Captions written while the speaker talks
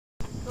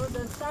So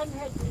the son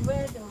had to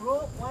wear the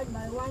robe one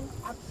by one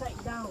upside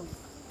down.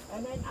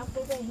 And then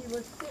after that he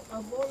will sip a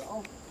bowl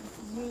of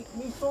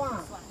misua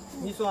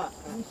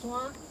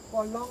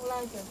for long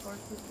life and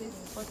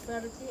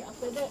prosperity.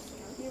 After that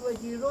he will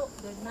derobe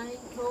the 9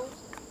 clothes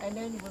and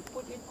then he will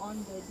put it on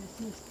the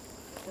deceased,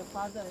 the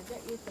father.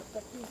 That is the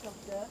practice of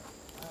the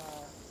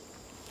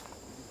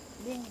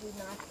Ling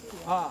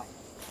dynasty.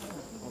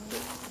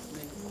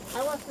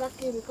 I was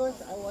lucky because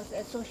I was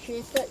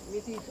associated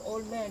with his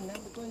old man,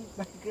 because he's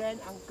my grand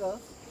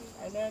uncle.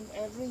 And then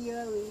every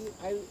year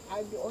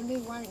I'm the only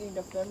one in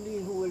the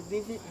family who will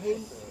visit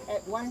him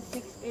at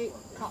 168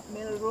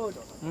 Cartmel Road.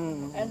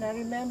 And I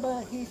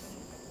remember his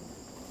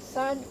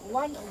son,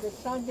 one of the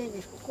son's name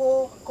is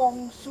Koh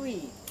Kong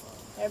Sui.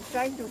 I'm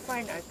trying to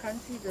find, I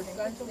can't see the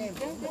son's name.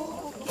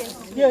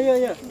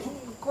 Yeah.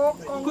 Koh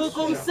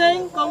Kong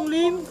Seng, Kong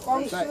Lim,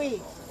 Kong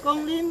Sui.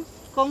 Kong Lim,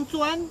 Kong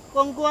Chuan,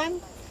 Kong Guan,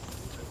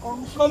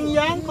 Kong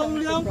Yang, Kong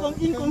Leong, Kong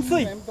In, Kong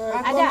Sui.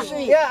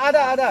 Yeah,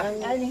 ada.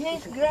 And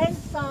his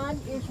grandson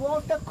is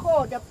Walter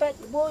Koh, the pet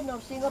boon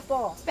of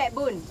Singapore. Pet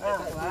boon.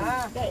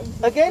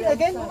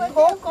 Again,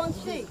 Koh Kong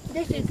Sui.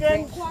 This is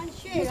grandson.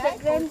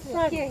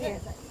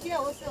 Here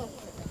also.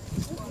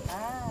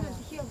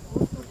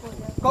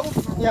 Kong,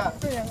 ya.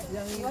 Dia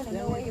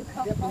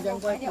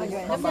pinjam buat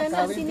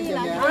sini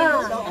lagi.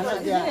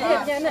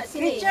 Anak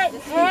sini. Richard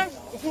has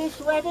his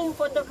wedding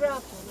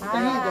photograph.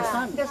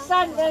 The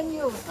son then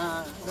you.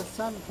 The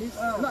son,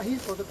 not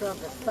his photograph,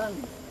 the son.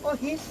 Oh,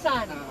 his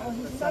son.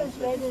 His son's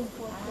wedding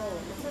photo.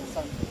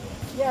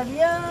 Yeah,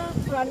 real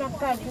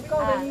peranakan.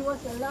 Because when he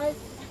was alive,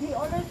 he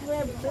always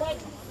wear black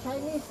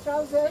Chinese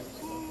trousers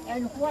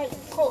and white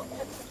coat.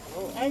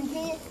 And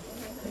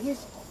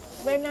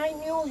when I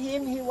knew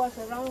him, he was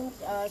around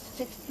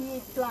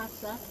 60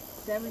 plus,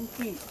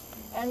 70.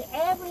 And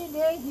every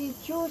day he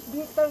chews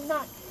betel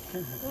nut.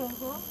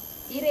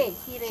 Sirih.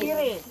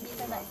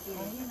 Betel nut.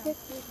 He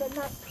takes betel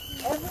nut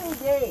every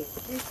day,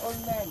 this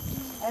old man.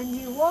 And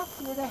he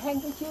walks with a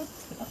handkerchief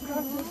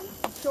across his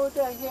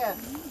shoulder here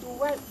to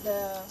wipe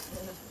the...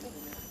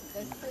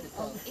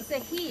 It's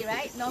a he,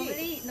 right?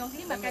 Normally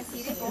makan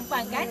sirih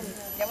perempuan kan?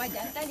 Jawab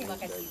jantan dia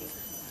makan sirih.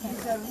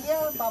 He's a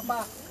real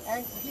Baba.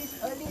 And his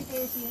early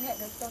days he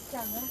had a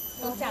tochang.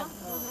 He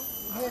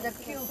had a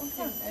cube.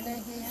 And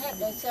then he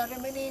had a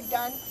ceremony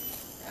done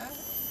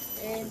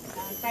in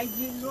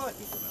Taijin Road.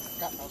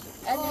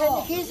 And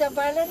then he's a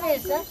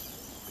violinist.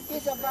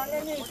 He's a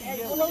violinist. At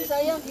Pulau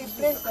Sayang he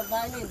plays the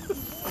violin.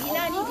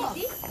 Bila ni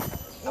Didi?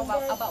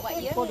 About what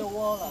year? For the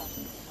war.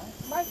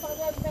 My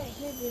father met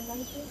him in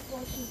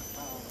 1940.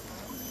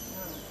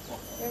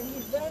 And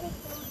he's very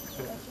close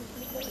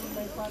associated with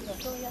my father.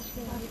 So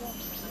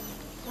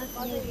my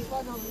father is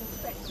one of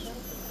respect.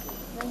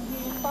 When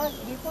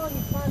before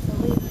he passed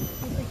away,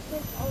 he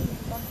bequeathed all his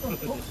Kanto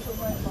books to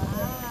my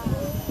father.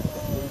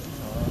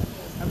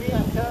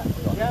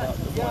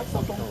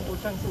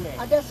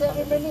 Ada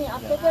ceremony.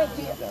 After that,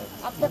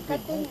 after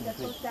cutting the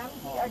tochang,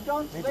 he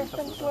adorns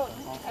western clothes.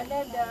 And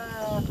then the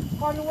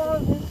Cornwall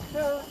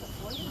musical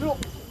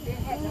group, they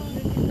had a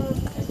musical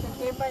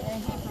entertainment and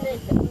he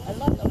played a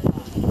lot of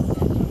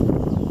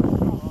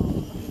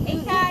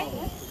Engkai,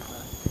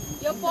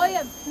 your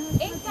poem.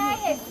 Engkai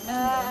has,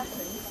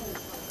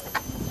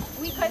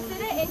 we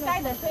consider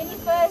Engkai the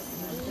 21st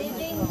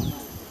living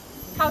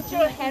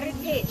cultural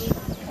heritage.